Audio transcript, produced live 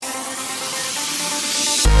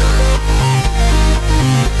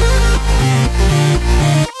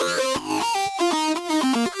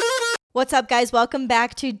What's up, guys? Welcome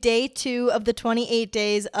back to day 2 of the 28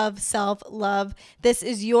 days of self-love. This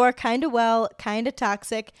is your kinda well, kinda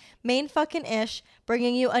toxic, main fucking ish,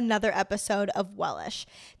 bringing you another episode of Wellish.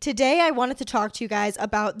 Today, I wanted to talk to you guys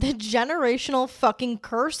about the generational fucking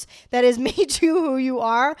curse that has made you who you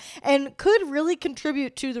are and could really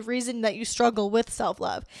contribute to the reason that you struggle with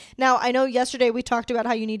self-love. Now, I know yesterday we talked about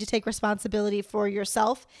how you need to take responsibility for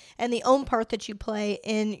yourself and the own part that you play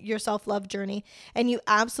in your self-love journey, and you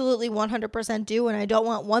absolutely 100% do, and I don't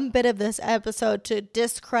want one bit of this episode to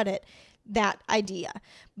discredit that idea.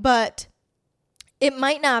 But it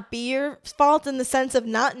might not be your fault in the sense of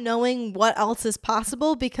not knowing what else is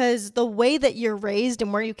possible, because the way that you're raised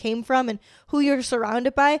and where you came from and who you're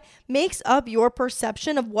surrounded by makes up your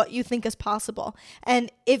perception of what you think is possible.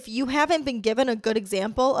 And if you haven't been given a good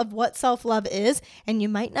example of what self-love is, and you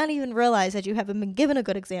might not even realize that you haven't been given a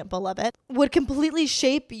good example of it, would completely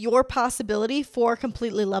shape your possibility for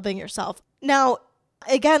completely loving yourself. Now,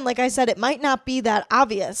 again, like I said, it might not be that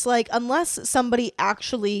obvious. Like, unless somebody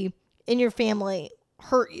actually in your family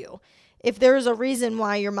hurt you, if there's a reason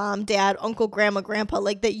why your mom, dad, uncle, grandma, grandpa,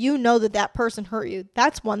 like that, you know that person hurt you,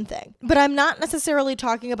 that's one thing. But I'm not necessarily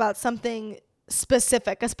talking about something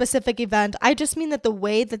specific, a specific event. I just mean that the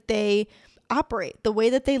way that they operate, the way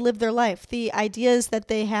that they live their life, the ideas that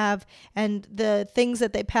they have, and the things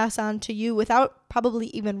that they pass on to you without probably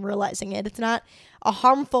even realizing it. It's not a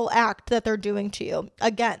harmful act that they're doing to you.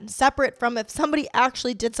 Again, separate from if somebody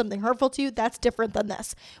actually did something hurtful to you, that's different than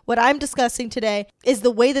this. What I'm discussing today is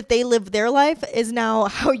the way that they live their life is now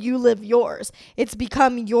how you live yours. It's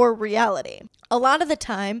become your reality. A lot of the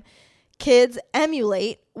time, kids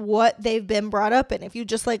emulate what they've been brought up in. If you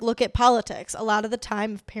just look at politics, a lot of the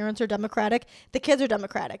time, if parents are Democratic, the kids are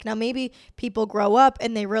Democratic. Now, maybe people grow up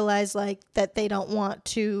and they realize that they don't want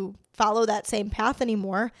to follow that same path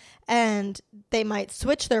anymore, and they might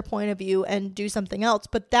switch their point of view and do something else.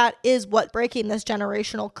 But that is what breaking this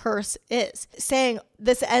generational curse is. Saying,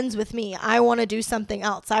 this ends with me. I want to do something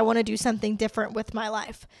else. I want to do something different with my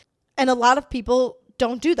life. And a lot of people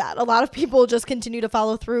don't do that. A lot of people just continue to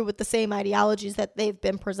follow through with the same ideologies that they've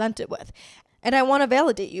been presented with. And I want to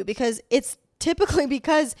validate you, because it's typically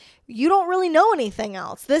because you don't really know anything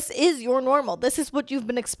else. This is your normal. This is what you've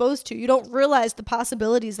been exposed to. You don't realize the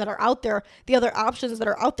possibilities that are out there, the other options that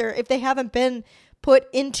are out there, if they haven't been put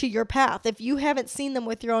into your path. If you haven't seen them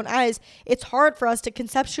with your own eyes, it's hard for us to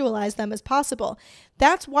conceptualize them as possible.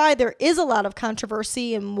 That's why there is a lot of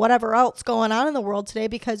controversy and whatever else going on in the world today,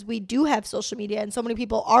 because we do have social media and so many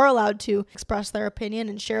people are allowed to express their opinion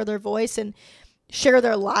and share their voice and share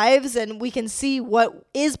their lives, and we can see what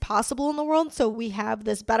is possible in the world. So we have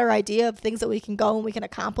this better idea of things that we can go and we can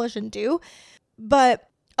accomplish and do. But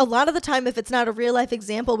a lot of the time, if it's not a real life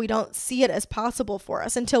example, we don't see it as possible for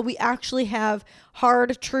us until we actually have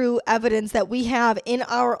hard, true evidence that we have in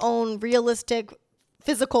our own realistic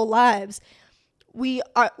physical lives. We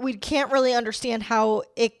can't really understand how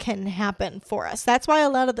it can happen for us. That's why a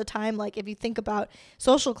lot of the time, if you think about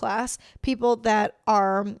social class, people that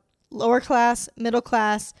are lower class, middle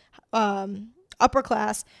class, upper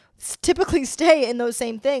class, typically stay in those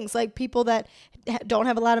same things. Like, people that don't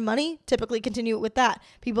have a lot of money typically continue with that.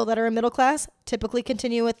 People that are in middle class typically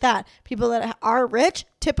continue with that. People that are rich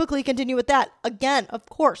typically continue with that. Again, of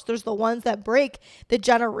course, there's the ones that break the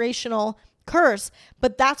generational curse,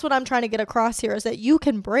 but that's what I'm trying to get across here, is that you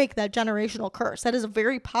can break that generational curse. That is a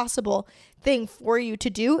very possible thing for you to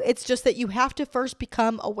do. It's just that you have to first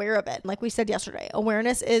become aware of it. Like we said yesterday,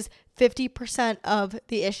 awareness is 50% of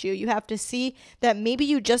the issue. You have to see that maybe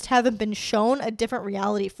you just haven't been shown a different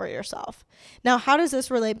reality for yourself. Now, how does this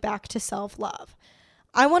relate back to self-love?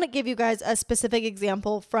 I want to give you guys a specific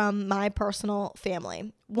example from my personal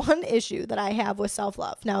family. One issue that I have with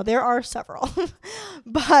self-love. Now, there are several,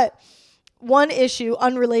 but one issue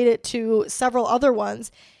unrelated to several other ones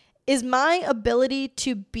is my ability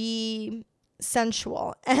to be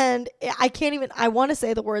sensual. And I want to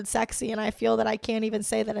say the word sexy, and I feel that I can't even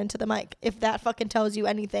say that into the mic. If that fucking tells you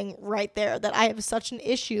anything right there, that I have such an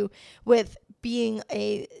issue with being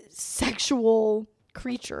a sexual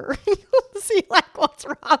creature. See, what's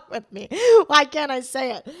wrong with me? Why can't I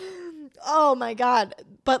say it? Oh my God.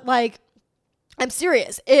 But I'm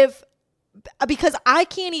serious. Because I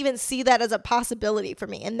can't even see that as a possibility for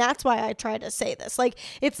me. And that's why I try to say this.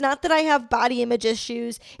 It's not that I have body image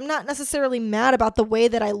issues. I'm not necessarily mad about the way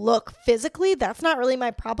that I look physically. That's not really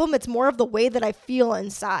my problem. It's more of the way that I feel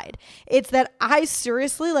inside. It's that I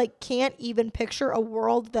seriously can't even picture a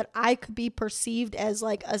world that I could be perceived as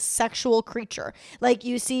a sexual creature.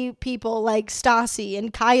 You see people like Stassi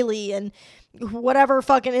and Kylie and whatever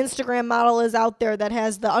fucking Instagram model is out there that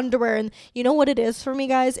has the underwear. And you know what it is for me,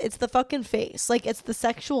 guys? It's the fucking face. Like, it's the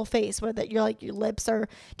sexual face where that you're like, your lips are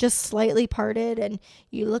just slightly parted and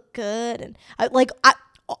you look good. And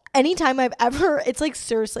anytime I've ever, it's like,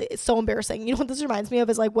 seriously, it's so embarrassing. You know what this reminds me of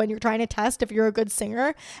is like when you're trying to test if you're a good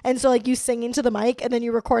singer. And so like you sing into the mic and then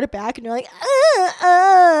you record it back and you're like,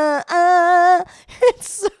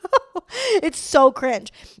 it's so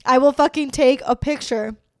cringe. I will fucking take a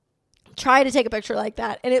picture, try to take a picture like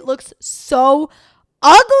that, and it looks so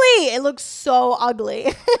ugly. It looks so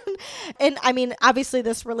ugly. And I mean, obviously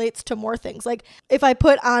this relates to more things. Like if I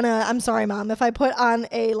put on I'm sorry, mom, if I put on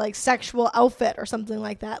a like sexual outfit or something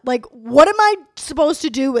like that, like what am I supposed to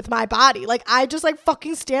do with my body? Like I just like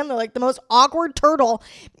fucking stand there like the most awkward turtle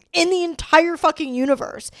in the entire fucking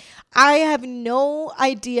universe. I have no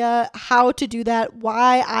idea how to do that,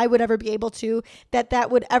 why I would ever be able to,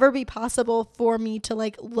 that would ever be possible for me to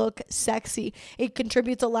like look sexy. It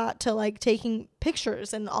contributes a lot to like taking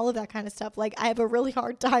pictures and all of that kind of stuff. Like I have a really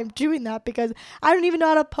hard time doing that because I don't even know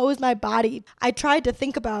how to pose my body. I tried to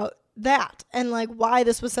think about that and like why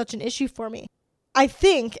this was such an issue for me. I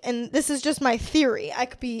think, and this is just my theory,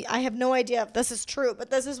 I have no idea if this is true, but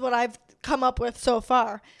this is what I've come up with so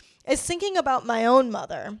far, is thinking about my own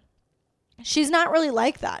mother. She's not really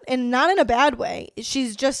like that, and not in a bad way.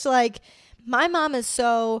 She's just like, my mom is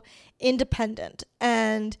so independent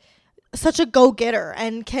and such a go-getter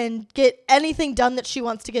and can get anything done that she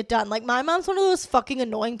wants to get done. Like my mom's one of those fucking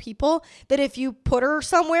annoying people that if you put her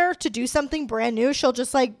somewhere to do something brand new, she'll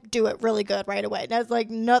just like do it really good right away. That's like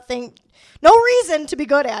nothing, no reason to be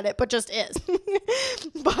good at it, but just is.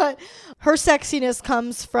 But her sexiness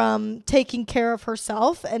comes from taking care of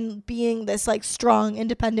herself and being this like strong,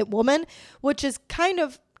 independent woman, which is kind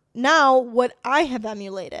of now what I have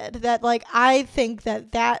emulated. That like I think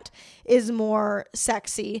that is more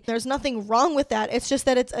sexy. There's nothing wrong with that. It's just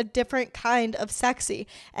that it's a different kind of sexy.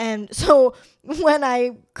 And so when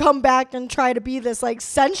I come back and try to be this like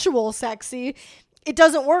sensual sexy, it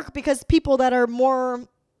doesn't work because people that are more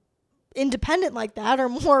independent like that are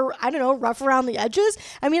more, I don't know, rough around the edges.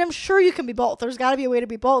 I mean, I'm sure you can be both. There's got to be a way to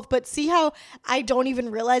be both. But see how I don't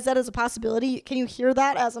even realize that as a possibility? Can you hear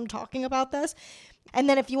that as I'm talking about this? And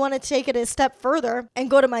then if you want to take it a step further and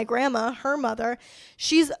go to my grandma, her mother,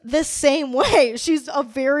 she's the same way. She's a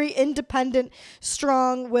very independent,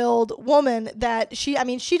 strong-willed woman that she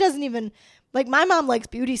doesn't even, like my mom likes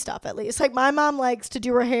beauty stuff at least. Like my mom likes to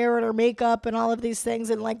do her hair and her makeup and all of these things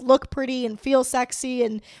and like look pretty and feel sexy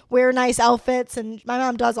and wear nice outfits. And my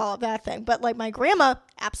mom does all of that thing. But like my grandma,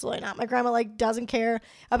 absolutely not. My grandma like doesn't care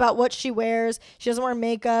about what she wears. She doesn't wear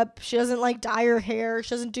makeup. She doesn't like dye her hair. She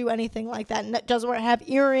doesn't do anything like that. And doesn't have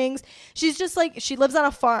earrings. She's just like, she lives on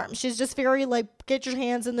a farm. She's just very like get your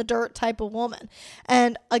hands in the dirt type of woman.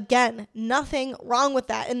 And again, nothing wrong with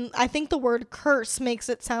that. And I think the word curse makes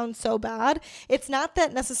it sound so bad. It's not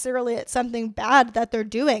that necessarily it's something bad that they're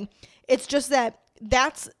doing. It's just that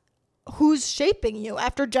that's who's shaping you.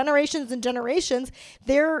 After generations and generations,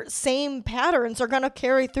 their same patterns are going to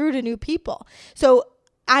carry through to new people. So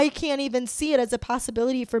I can't even see it as a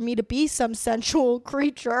possibility for me to be some sensual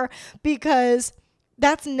creature because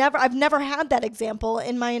I've never had that example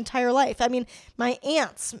in my entire life. I mean, my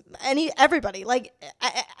aunts, everybody, like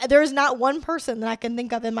there's not one person that I can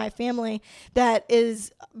think of in my family that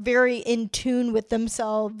is very in tune with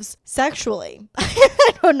themselves sexually.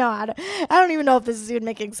 I don't know. I don't even know if this is even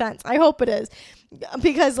making sense. I hope it is,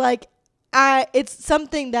 because like it's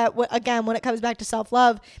something that again, when it comes back to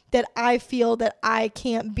self-love, that I feel that I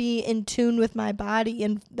can't be in tune with my body,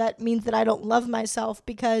 and that means that I don't love myself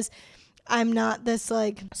because I'm not this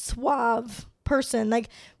like suave person like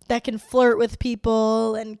that can flirt with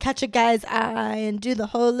people and catch a guy's eye and do the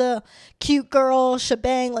whole little cute girl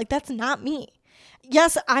shebang. Like that's not me.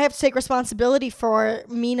 Yes, I have to take responsibility for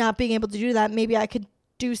me not being able to do that. Maybe I could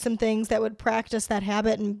do some things that would practice that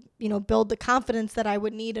habit and, you know, build the confidence that I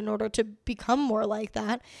would need in order to become more like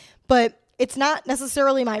that. But it's not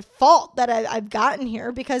necessarily my fault that I've gotten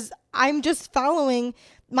here because I'm just following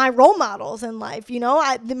my role models in life. You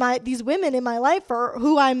know, these women in my life are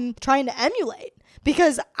who I'm trying to emulate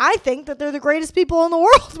because I think that they're the greatest people in the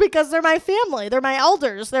world because they're my family. They're my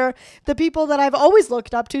elders. They're the people that I've always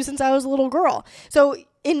looked up to since I was a little girl. So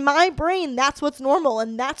in my brain, that's what's normal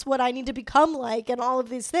and that's what I need to become like and all of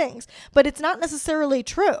these things. But it's not necessarily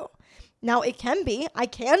true. Now, it can be. I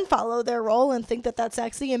can follow their role and think that that's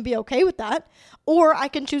sexy and be okay with that. Or I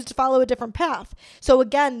can choose to follow a different path. So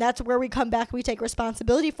again, that's where we come back. We take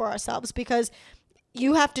responsibility for ourselves because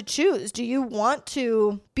you have to choose. Do you want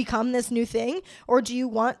to become this new thing? Or do you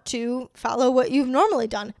want to follow what you've normally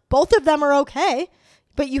done? Both of them are okay.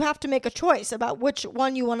 But you have to make a choice about which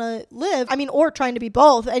one you want to live. I mean, or trying to be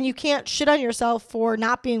both. And you can't shit on yourself for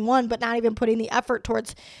not being one, but not even putting the effort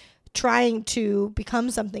towards trying to become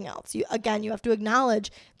something else. You have to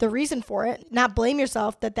acknowledge the reason for it, not blame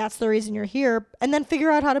yourself that that's the reason you're here, and then figure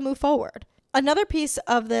out how to move forward. Another piece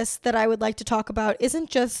of this that I would like to talk about isn't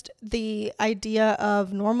just the idea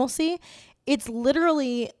of normalcy. It's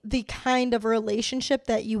literally the kind of relationship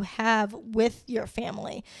that you have with your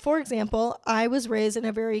family. For example, I was raised in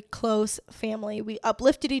a very close family. We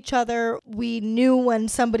uplifted each other. We knew when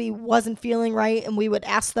somebody wasn't feeling right and we would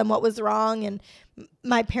ask them what was wrong. And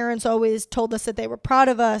my parents always told us that they were proud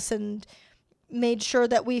of us and made sure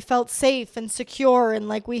that we felt safe and secure and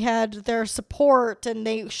like we had their support, and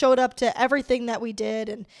they showed up to everything that we did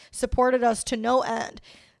and supported us to no end.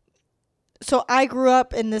 So I grew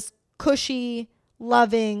up in this cushy,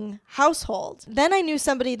 loving household. Then I knew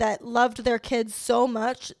somebody that loved their kids so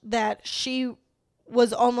much that she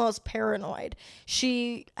was almost paranoid.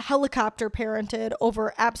 She helicopter parented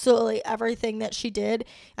over absolutely everything that she did.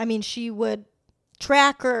 I mean, she would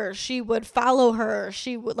track her, she would follow her,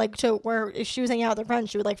 she would like to where if she was hanging out with her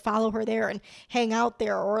friends, she would like follow her there and hang out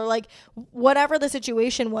there, or like whatever the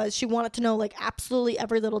situation was, she wanted to know like absolutely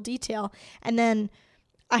every little detail. And then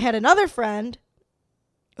I had another friend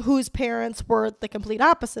whose parents were the complete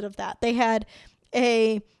opposite of that. They had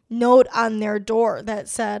a note on their door that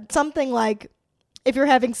said something like, if you're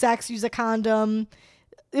having sex, use a condom.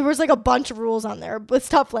 There was like a bunch of rules on there with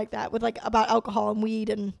stuff like that, with like about alcohol and weed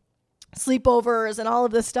and sleepovers and all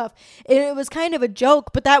of this stuff. It was kind of a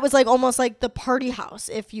joke, but that was like almost like the party house,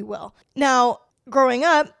 if you will. Now, growing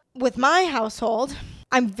up with my household,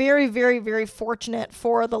 I'm very, very, very fortunate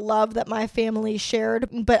for the love that my family shared,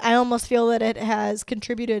 but I almost feel that it has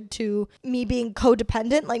contributed to me being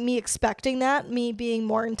codependent, like me expecting that, me being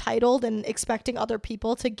more entitled and expecting other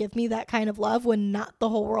people to give me that kind of love when not the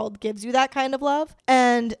whole world gives you that kind of love.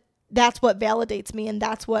 And that's what validates me, and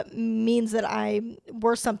that's what means that I'm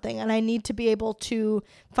worth something, and I need to be able to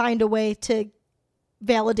find a way to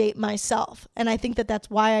validate myself. And I think that that's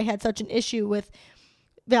why I had such an issue with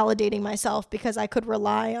validating myself, because I could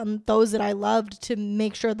rely on those that I loved to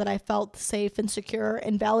make sure that I felt safe and secure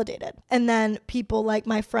and validated. And then people like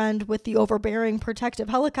my friend with the overbearing protective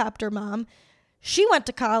helicopter mom, she went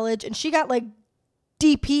to college and she got like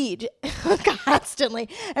DP'd constantly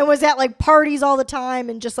and was at like parties all the time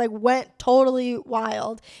and just like went totally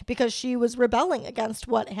wild because she was rebelling against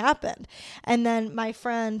what happened. And then my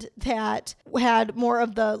friend that had more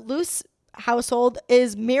of the loose household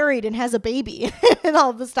is married and has a baby and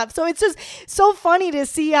all this stuff. So it's just so funny to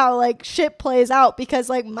see how like shit plays out, because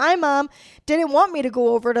like my mom didn't want me to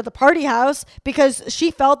go over to the party house because she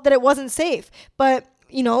felt that it wasn't safe. But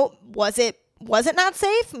you know, was it not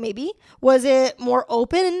safe? Maybe. Was it more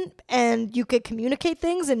open and you could communicate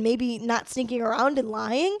things and maybe not sneaking around and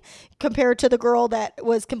lying, compared to the girl that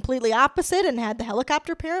was completely opposite and had the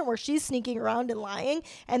helicopter parent where she's sneaking around and lying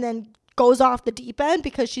and then goes off the deep end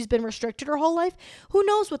because she's been restricted her whole life? Who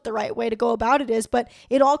knows what the right way to go about it is, but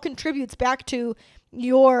it all contributes back to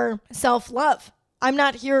your self-love. I'm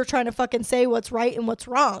not here trying to fucking say what's right and what's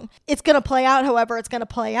wrong. It's going to play out however it's going to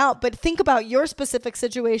play out, but think about your specific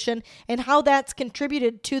situation and how that's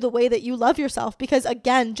contributed to the way that you love yourself. Because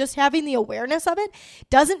again, just having the awareness of it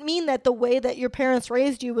doesn't mean that the way that your parents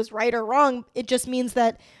raised you was right or wrong. It just means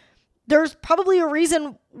that there's probably a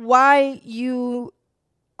reason why you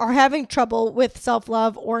are having trouble with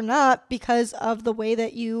self-love or not, because of the way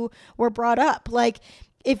that you were brought up. Like,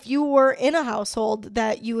 if you were in a household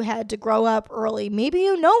that you had to grow up early, maybe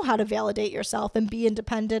you know how to validate yourself and be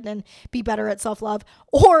independent and be better at self-love.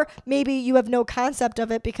 Or maybe you have no concept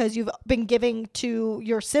of it because you've been giving to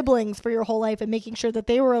your siblings for your whole life and making sure that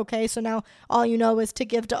they were okay. So now all you know is to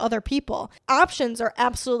give to other people. Options are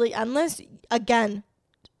absolutely endless. Again,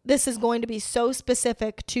 this is going to be so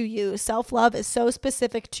specific to you. Self-love is so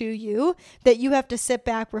specific to you that you have to sit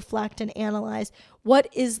back, reflect, and analyze what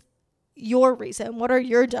is your reason. What are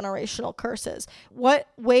your generational curses? What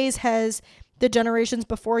ways has the generations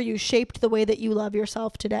before you shaped the way that you love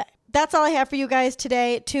yourself today? That's all I have for you guys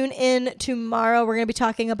today. Tune in tomorrow. We're going to be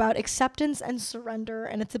talking about acceptance and surrender,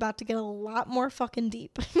 and it's about to get a lot more fucking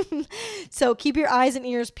deep. So keep your eyes and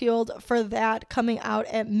ears peeled for that, coming out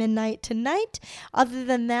at midnight tonight. Other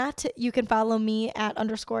than that, you can follow me at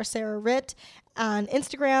 _Sarah Ritt on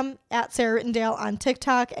Instagram, at Sarah Rittendale on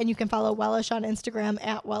TikTok, and you can follow Wellish on Instagram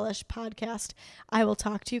at Wellish Podcast. I will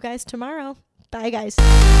talk to you guys tomorrow. Bye, guys.